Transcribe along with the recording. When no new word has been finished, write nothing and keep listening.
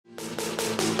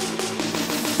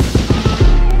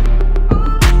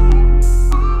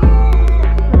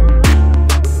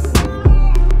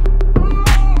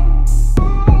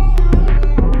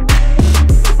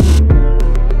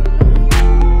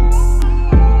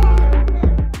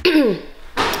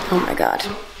Oh my god.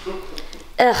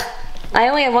 Ugh. I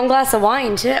only have one glass of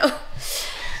wine too.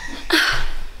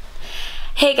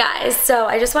 Hey guys, so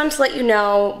I just wanted to let you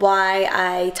know why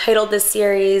I titled this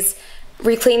series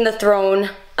Reclaim the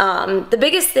Throne. The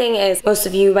biggest thing is, most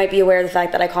of you might be aware of the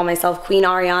fact that I call myself Queen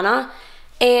Arianna,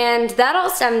 and that all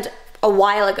stemmed a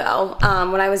while ago.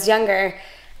 When I was younger,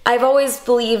 I've always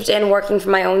believed in working for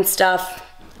my own stuff.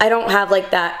 I don't have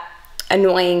like that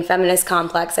annoying feminist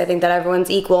complex. I think that everyone's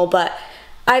equal, but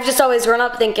I've just always grown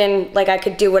up thinking like I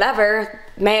could do whatever,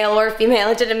 male or female,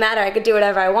 it didn't matter. I could do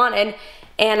whatever I wanted,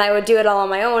 and I would do it all on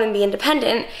my own and be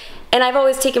independent. And I've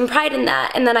always taken pride in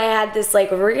that. And then I had this like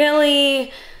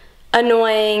really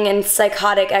annoying and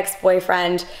psychotic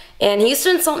ex-boyfriend, and he used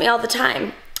to insult me all the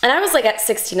time. And I was like at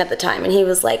 16 at the time, and he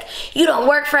was like, you don't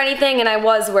work for anything, and I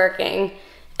was working.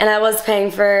 And I was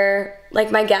paying for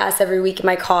like my gas every week in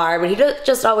my car, but he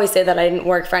just always say that I didn't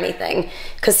work for anything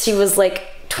because he was like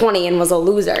 20 and was a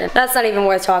loser. That's not even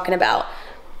worth talking about.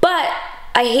 But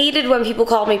I hated when people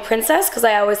called me princess because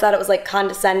I always thought it was like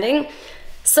condescending.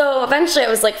 So eventually I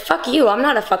was like, fuck you, I'm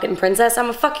not a fucking princess, I'm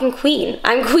a fucking queen.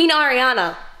 I'm Queen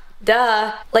Arianna.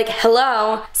 Duh. Like,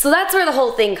 hello. So that's where the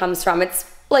whole thing comes from.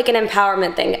 It's like an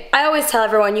empowerment thing. I always tell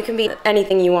everyone you can be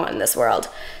anything you want in this world.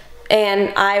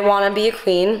 And I want to be a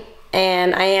queen,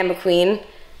 and I am a queen.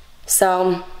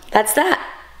 So that's that.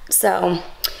 So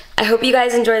I hope you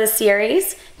guys enjoy the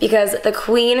series because the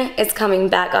queen is coming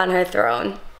back on her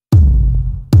throne.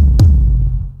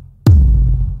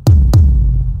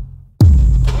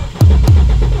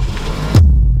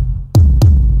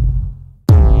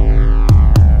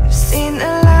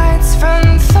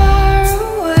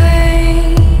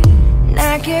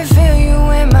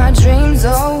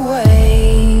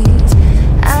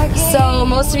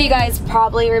 Most of you guys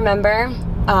probably remember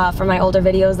from my older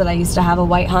videos that I used to have a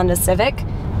white Honda Civic,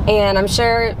 and I'm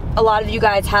sure a lot of you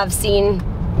guys have seen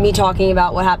me talking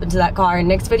about what happened to that car in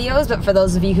Nick's videos, but for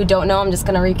those of you who don't know, I'm just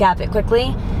gonna recap it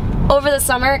quickly. Over the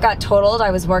summer, it got totaled. I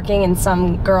was working and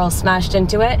some girl smashed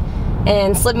into it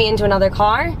and slid me into another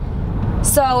car.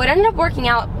 So it ended up working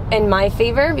out in my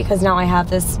favor because now I have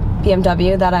this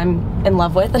BMW that I'm in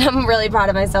love with, and I'm really proud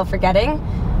of myself for getting.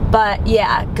 But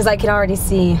yeah, because I can already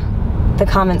see the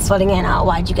comments flooding in, oh,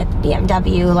 why'd you get the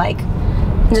BMW? Like,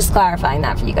 I'm just clarifying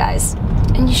that for you guys.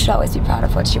 And you should always be proud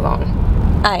of what you own.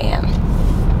 I am.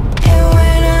 And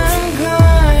when I'm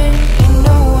gone, you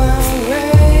know I'm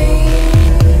great.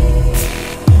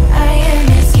 I am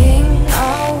his king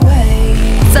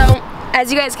always. So,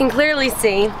 as you guys can clearly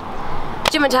see,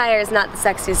 gym attire is not the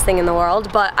sexiest thing in the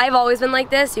world, but I've always been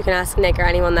like this. You can ask Nick or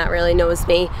anyone that really knows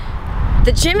me.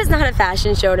 The gym is not a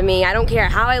fashion show to me. I don't care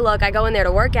how I look. I go in there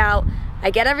to work out. I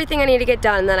get everything I need to get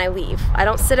done, and then I leave. I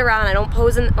don't sit around. I don't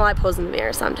pose in, well, I pose in the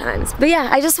mirror sometimes. But yeah,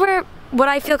 I just wear what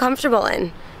I feel comfortable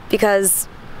in because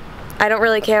I don't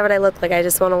really care what I look like. I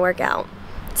just want to work out.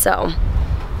 So,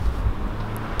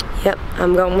 yep,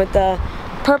 I'm going with the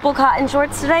purple cotton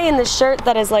shorts today and the shirt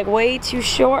that is like way too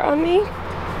short on me,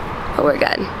 but we're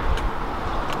good.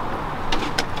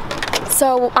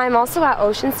 So I'm also at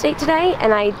Ocean State today,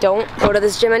 and I don't go to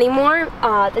this gym anymore.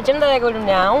 The gym that I go to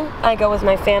now, I go with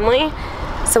my family.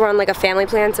 So we're on like a family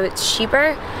plan, so it's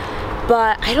cheaper.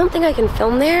 But I don't think I can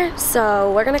film there,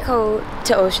 so we're gonna go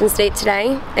to Ocean State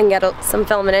today and get some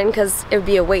filming in because it would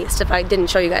be a waste if I didn't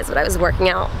show you guys what I was working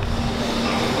out.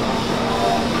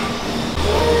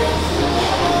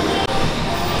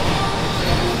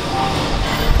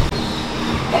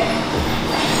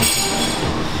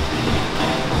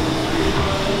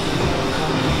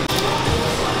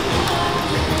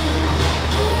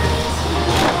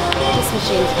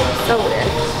 So weird.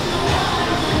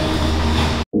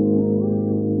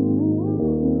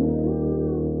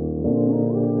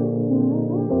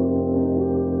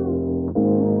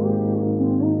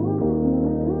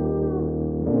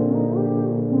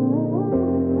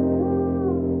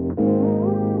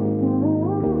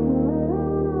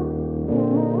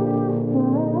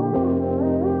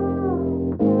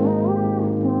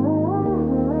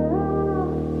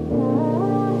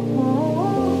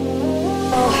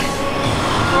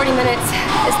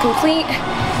 Is complete,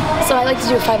 so I like to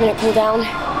do a 5-minute cool down. I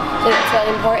think that's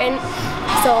really important.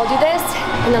 So I'll do this,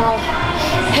 and then I'll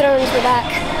head on into the back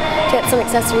to get some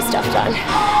accessory stuff done.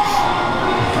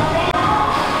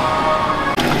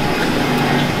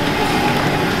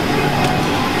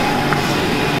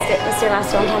 This year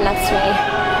last one time next to me.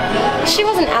 She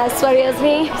wasn't as sweaty as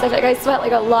me, because I feel like I sweat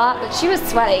like a lot, but she was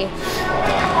sweaty.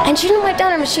 And she didn't wipe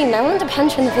down her machine, and I wanted to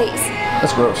punch her in the face.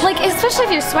 That's gross. Like, especially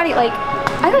if you're sweaty, like,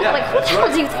 I don't, like, who the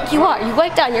hell do you think you are? You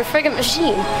wipe down your friggin'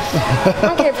 machine. I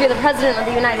don't care if you're the President of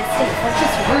the United States. That's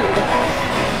just rude.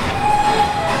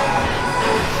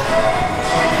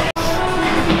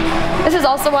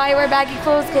 also why I wear baggy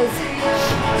clothes, because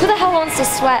who the hell wants to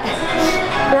sweat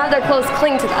and have their clothes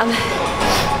cling to them?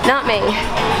 Not me.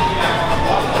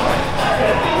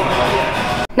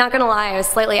 Not gonna lie, I was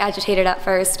slightly agitated at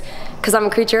first because I'm a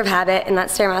creature of habit, and that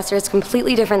Stairmaster is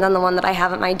completely different than the one that I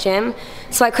have at my gym.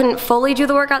 So I couldn't fully do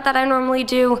the workout that I normally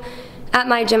do. At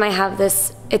my gym I have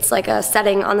this, it's like a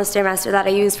setting on the Stairmaster that I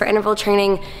use for interval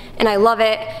training, and I love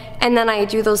it. And then I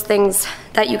do those things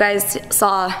that you guys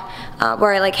saw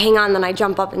where I like hang on, then I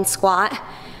jump up and squat.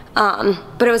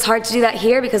 But it was hard to do that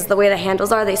here because of the way the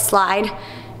handles are, they slide.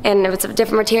 And if it's a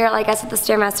different material, I guess, at the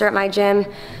Stairmaster at my gym.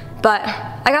 But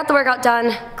I got the workout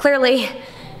done. Clearly,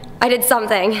 I did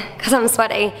something because I'm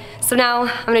sweaty. So now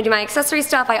I'm gonna do my accessory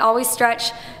stuff. I always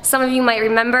stretch. Some of you might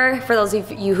remember, for those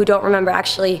of you who don't remember,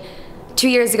 actually, 2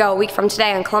 years ago, a week from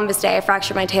today, on Columbus Day, I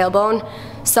fractured my tailbone.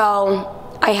 So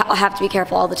I have to be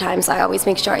careful all the time, so I always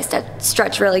make sure I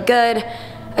stretch really good.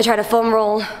 I try to foam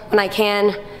roll when I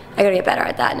can. I gotta get better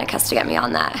at that, Nick has to get me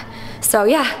on that. So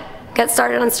yeah, get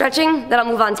started on stretching, then I'll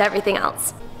move on to everything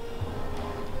else.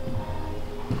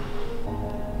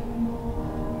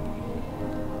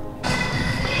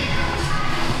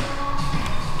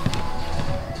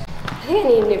 I think I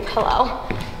need a new pillow.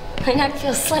 My neck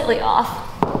feels slightly off.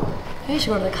 Maybe I should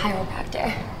go to the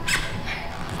chiropractor.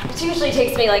 It usually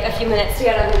takes me like a few minutes to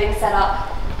get everything set up,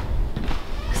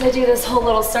 because I do this whole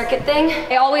little circuit thing.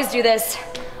 I always do this.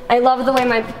 I love the way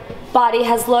my body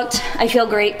has looked. I feel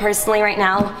great personally right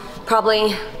now.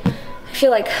 Probably, I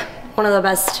feel like probably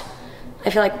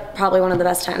one of the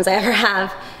best times I ever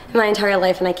have in my entire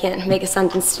life, and I can't make a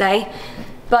sentence today.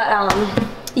 But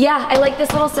yeah, I like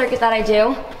this little circuit that I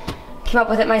do. Came up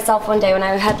with it myself one day when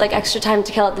I had like extra time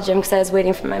to kill at the gym because I was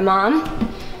waiting for my mom.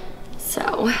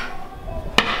 So,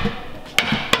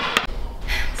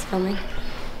 it's filming.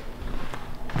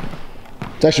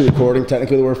 It's actually recording.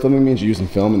 Technically the word filming means you're using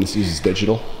film, and this uses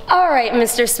digital. All right,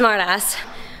 Mr. Smartass.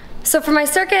 So for my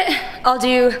circuit, I'll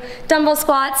do dumbbell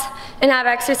squats and ab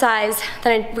exercise.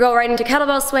 Then I go right into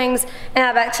kettlebell swings and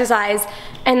ab exercise.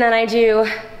 And then I do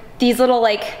these little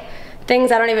like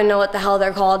things, I don't even know what the hell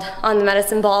they're called, on the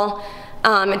medicine ball.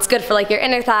 It's good for like your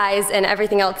inner thighs and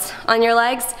everything else on your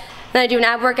legs. Then I do an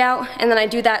ab workout, and then I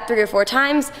do that 3 or 4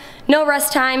 times. No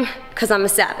rest time, because I'm a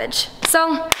savage.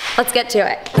 So, let's get to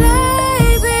it.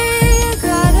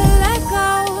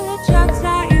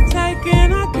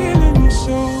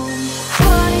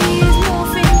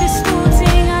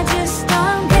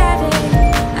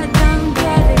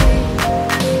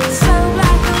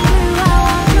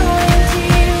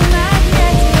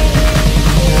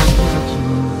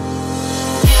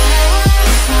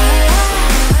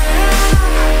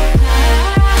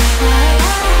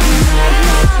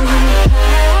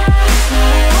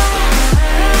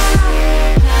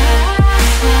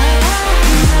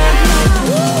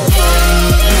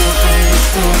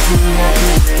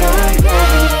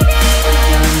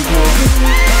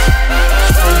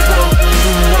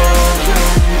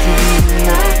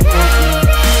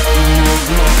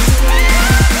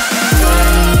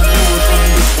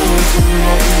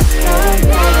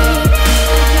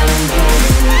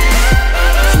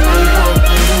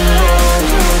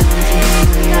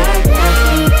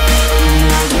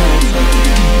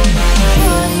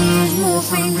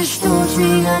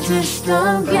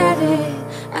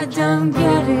 I don't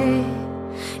get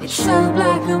it. It's so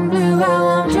black and blue how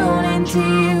I'm drawn into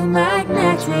you.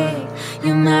 Magnetic,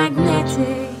 you're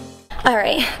magnetic.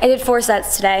 Alright, I did 4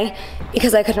 sets today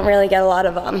because I couldn't really get a lot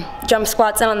of jump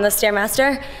squats in on the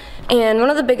Stairmaster. And one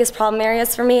of the biggest problem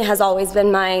areas for me has always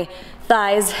been my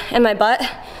thighs and my butt.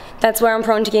 That's where I'm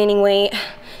prone to gaining weight.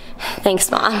 Thanks,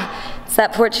 Mom. It's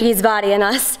that Portuguese body in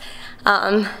us.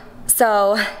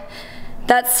 So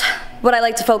that's what I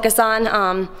like to focus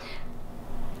on.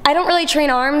 I don't really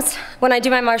train arms. When I do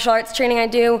my martial arts training, I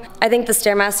think the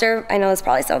Stairmaster, I know this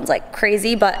probably sounds like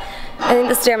crazy, but I think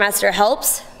the Stairmaster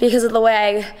helps because of the way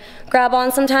I grab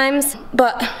on sometimes.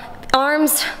 But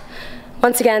arms,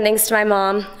 once again, thanks to my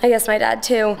mom, I guess my dad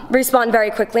too, respond very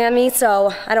quickly on me,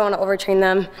 so I don't want to overtrain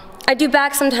them. I do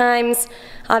back sometimes,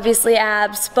 obviously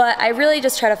abs, but I really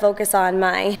just try to focus on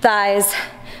my thighs,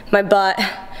 my butt,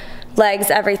 legs,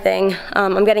 everything.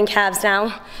 I'm getting calves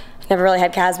now. Never really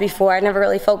had calves before. I never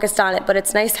really focused on it, but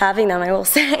it's nice having them, I will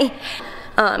say.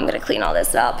 I'm gonna clean all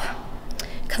this up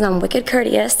because I'm wicked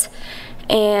courteous,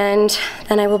 and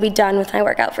then I will be done with my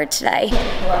workout for today.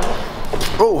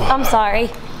 Oh, I'm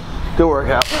sorry. good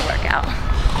workout. Good workout.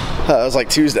 That was like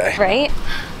Tuesday. Right?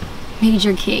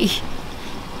 Major key.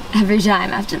 Every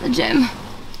time after the gym.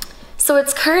 So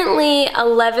it's currently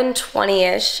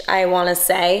 11:20-ish, I want to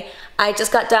say. I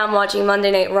just got done watching Monday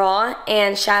Night Raw,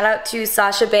 and shout out to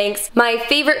Sasha Banks, my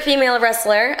favorite female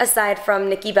wrestler aside from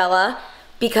Nikki Bella,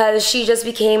 because she just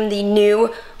became the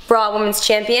new Raw Women's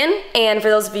Champion. And for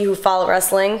those of you who follow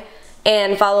wrestling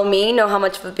and follow me, know how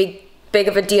much of a big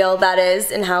of a deal that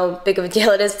is and how big of a deal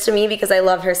it is to me because I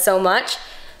love her so much.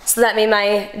 So that made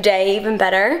my day even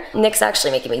better. Nick's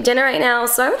actually making me dinner right now,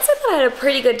 so I would say that I had a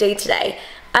pretty good day today.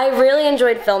 I really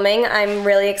enjoyed filming. I'm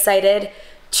really excited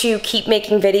to keep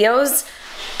making videos.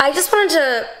 I just wanted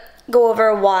to go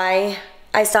over why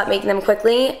I stopped making them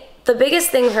quickly. The biggest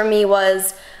thing for me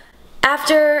was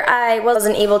after I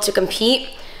wasn't able to compete,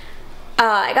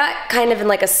 I got kind of in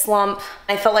like a slump.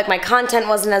 I felt like my content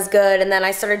wasn't as good, and then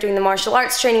I started doing the martial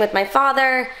arts training with my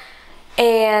father,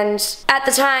 and at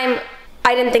the time,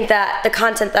 I didn't think that the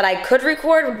content that I could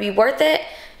record would be worth it,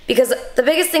 because the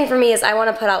biggest thing for me is I want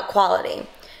to put out quality.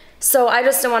 So I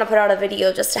just didn't want to put out a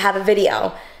video just to have a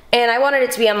video, and I wanted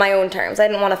it to be on my own terms. I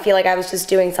didn't want to feel like I was just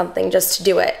doing something just to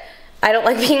do it. I don't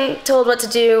like being told what to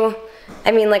do.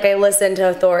 I mean, like, I listen to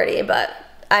authority, but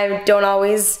I don't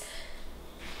always,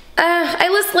 I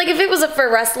listen, like, if it was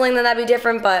for wrestling, then that'd be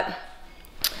different, but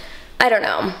I don't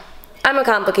know. I'm a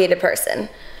complicated person,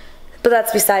 but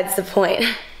that's besides the point.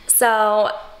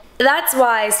 So that's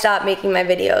why I stopped making my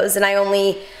videos, and I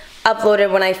only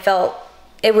uploaded when I felt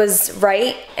it was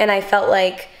right, and I felt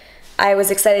like I was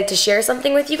excited to share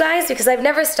something with you guys, because I've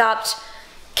never stopped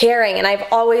caring, and I've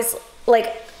always,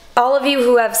 like, all of you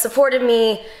who have supported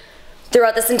me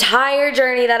throughout this entire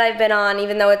journey that I've been on,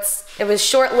 even though it was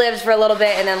short-lived for a little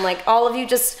bit, and then, like, all of you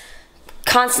just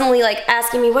constantly, like,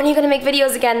 asking me, when are you gonna make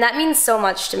videos again? That means so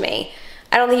much to me.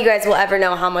 I don't think you guys will ever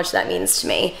know how much that means to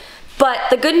me. But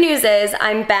the good news is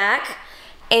I'm back,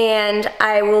 and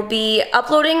I will be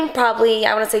uploading probably,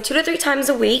 I want to say 2 to 3 times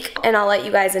a week, and I'll let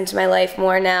you guys into my life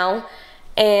more now.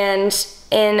 And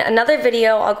in another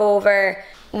video, I'll go over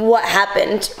what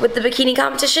happened with the bikini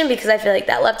competition, because I feel like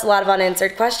that left a lot of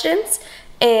unanswered questions.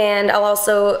 And I'll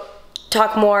also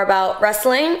talk more about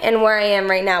wrestling and where I am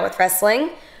right now with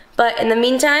wrestling. But in the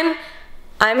meantime,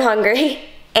 I'm hungry,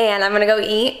 and I'm gonna go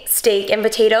eat steak and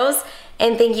potatoes.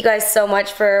 And thank you guys so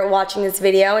much for watching this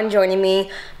video and joining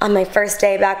me on my first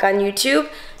day back on YouTube.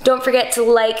 Don't forget to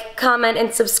like, comment,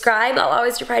 and subscribe. I'll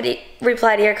always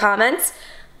reply to your comments.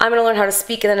 I'm gonna learn how to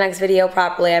speak in the next video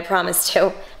properly, I promise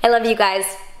to. I love you guys.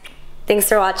 Thanks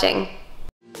for watching.